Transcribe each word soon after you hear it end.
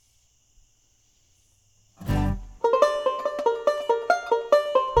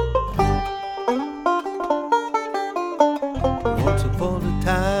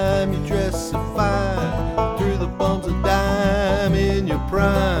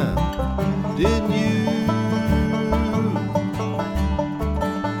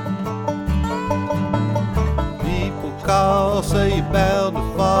all say you're bound to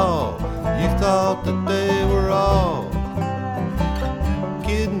fall. You thought that they were all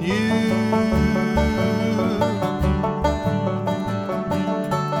kidding you.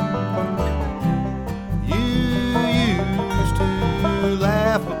 You used to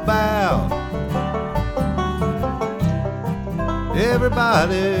laugh about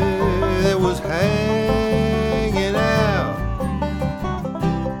everybody that was hanging out.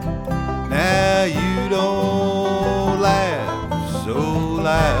 Now you don't laugh so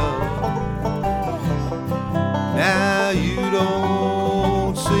loud. Now you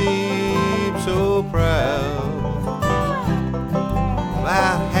don't seem so proud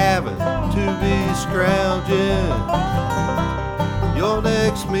about having to be scrounging your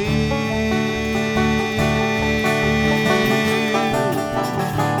next meal.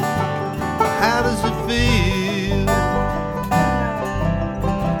 How does it feel?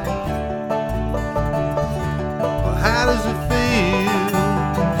 Well, how does it feel?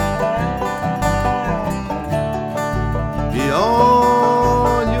 Be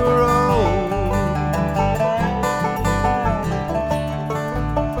on your own.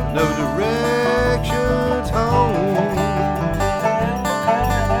 No directions home.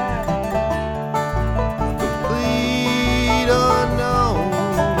 A complete unknown.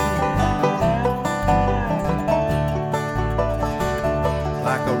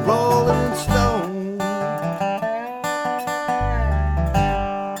 Like a rolling stone.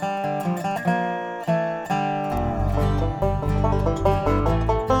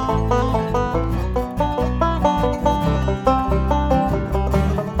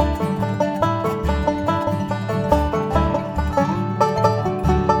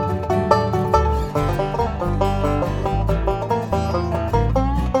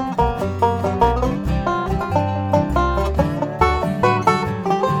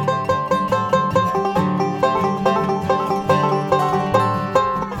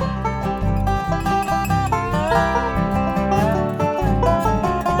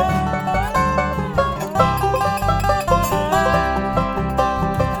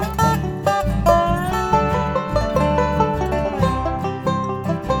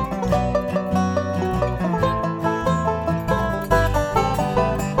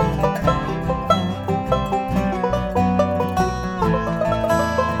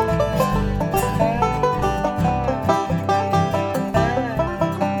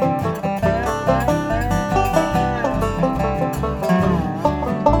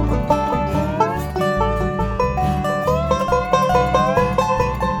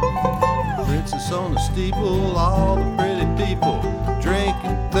 On the steeple, all the pretty people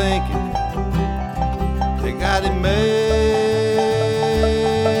drinking, thinking they got it made,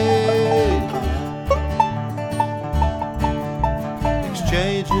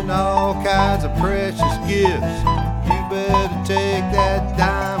 exchanging all kinds of precious gifts. You better take that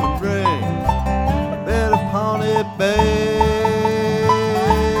diamond ring, bet upon it, babe.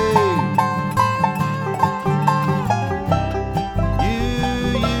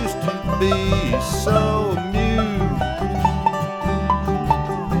 Be so amused,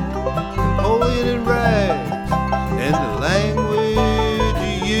 holding in rags and the language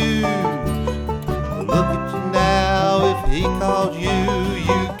you use. Look at you now, if he called you,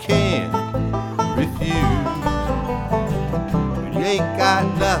 you can't refuse. But you ain't got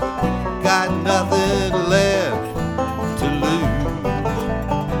nothing left to lose.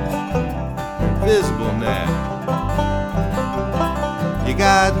 Invisible now. You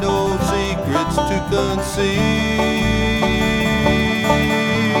got no secrets to conceal.